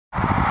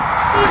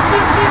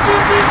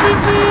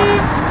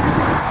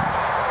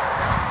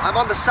I'm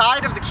on the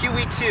side of the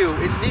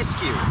QE2 in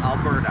Nisku,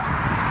 Alberta.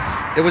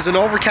 It was an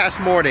overcast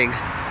morning,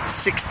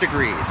 6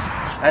 degrees.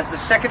 As the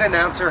second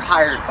announcer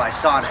hired by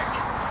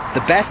SONiC.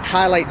 The best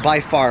highlight by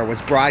far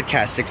was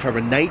broadcasting from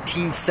a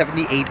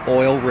 1978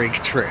 oil rig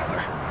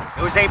trailer.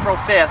 It was April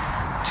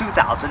 5th,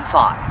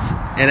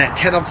 2005. And at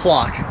 10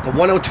 o'clock, the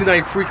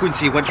 1029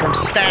 frequency went from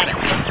static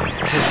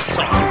to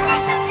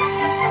SONiC.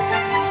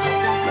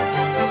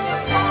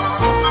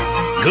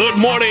 Good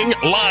morning,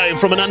 live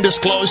from an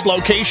undisclosed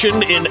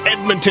location in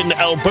Edmonton,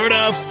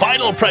 Alberta.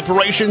 Final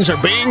preparations are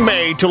being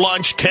made to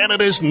launch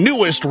Canada's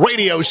newest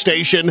radio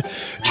station.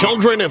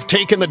 Children have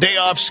taken the day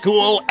off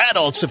school,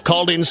 adults have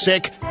called in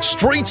sick,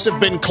 streets have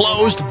been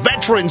closed,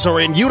 veterans are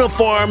in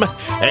uniform,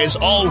 as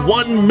all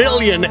 1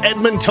 million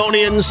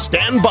Edmontonians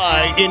stand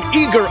by in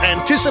eager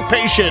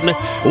anticipation,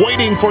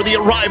 waiting for the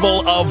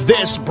arrival of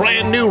this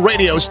brand new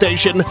radio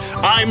station.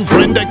 I'm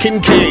Brenda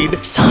Kincaid.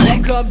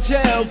 SONiC. Come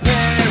to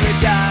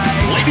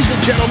paradise. Ladies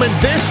and gentlemen,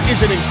 this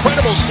is an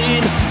incredible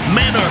scene.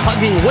 Men are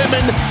hugging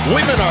women,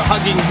 women are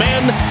hugging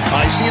men.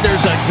 I see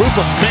there's a group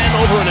of men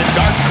over in a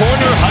dark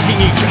corner hugging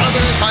each other.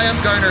 Hi, I'm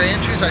Garner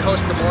Andrews. I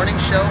host the morning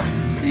show.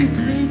 Pleased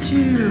to meet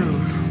you.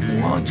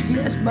 Won't you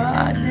guess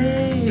my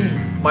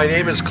name? My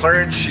name is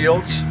Clarence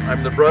Shields.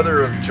 I'm the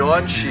brother of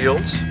John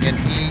Shields. And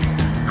he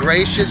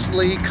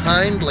graciously,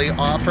 kindly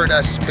offered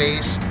us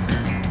space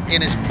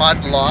in his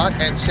mud lot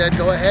and said,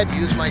 go ahead,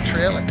 use my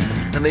trailer.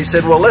 And they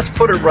said, well, let's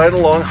put it right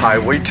along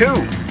Highway 2.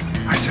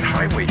 I said,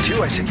 Highway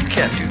 2? I said, you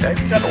can't do that.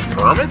 You got no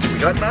permits. We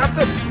got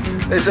nothing.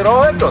 They said, oh,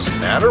 that doesn't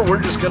matter.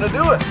 We're just going to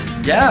do it.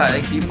 Yeah, I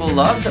think people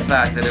love the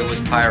fact that it was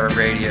pirate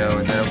radio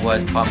and that it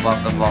was pump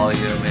up the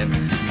volume. And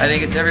I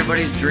think it's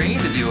everybody's dream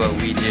to do what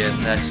we did.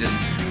 And that's just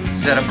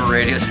set up a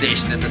radio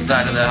station at the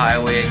side of the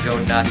highway and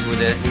go nuts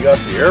with it. We got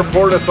the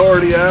airport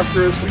authority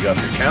after us. We got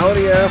the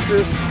county after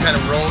us. Kind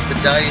of rolled the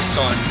dice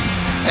on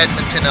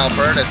Edmonton,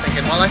 Alberta,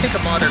 thinking, well, I think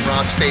a modern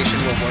rock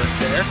station will work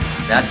there.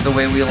 That's the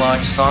way we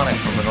launched SONiC,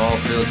 from an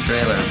oil-filled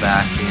trailer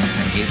back in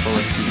April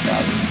of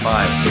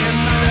 2005.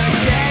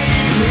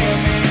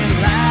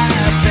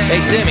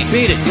 Hey, Timmy,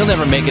 beat it. You'll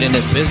never make it in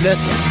this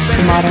business.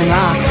 Modern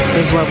rock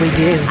is what we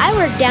do. I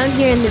work down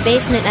here in the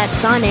basement at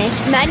SONiC,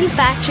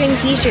 manufacturing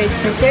t-shirts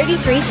for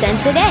 33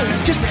 cents a day.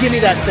 Just give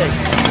me that thing.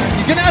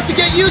 You're gonna have to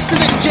get used to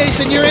this,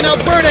 Jason. You're in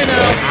Alberta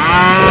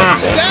now.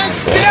 Stand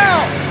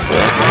still!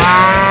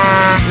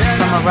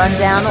 From a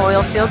rundown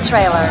oil-filled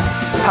trailer,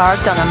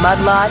 parked on a mud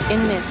lot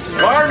in Nisku.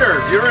 Garner,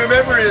 do you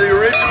remember the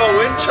original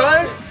wind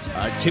chime?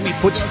 Timmy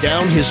puts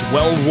down his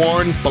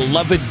well-worn,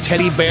 beloved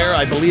teddy bear.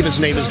 I believe his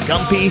name is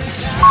Gumpy.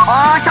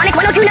 Oh, SONiC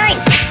 1029!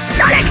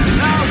 SONiC!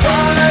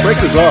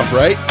 Breaker's off,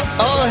 right?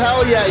 Oh,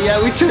 hell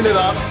yeah, we turned it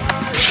off.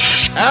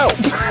 Ow!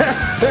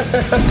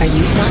 Are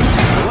you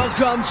SONiC?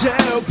 Welcome to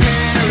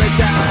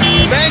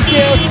paradise. Thank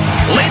you.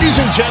 Ladies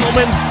and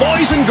gentlemen,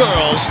 boys and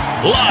girls,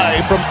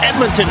 live from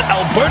Edmonton,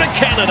 Alberta,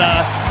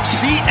 Canada,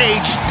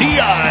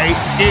 CHDI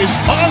is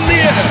on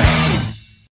the air.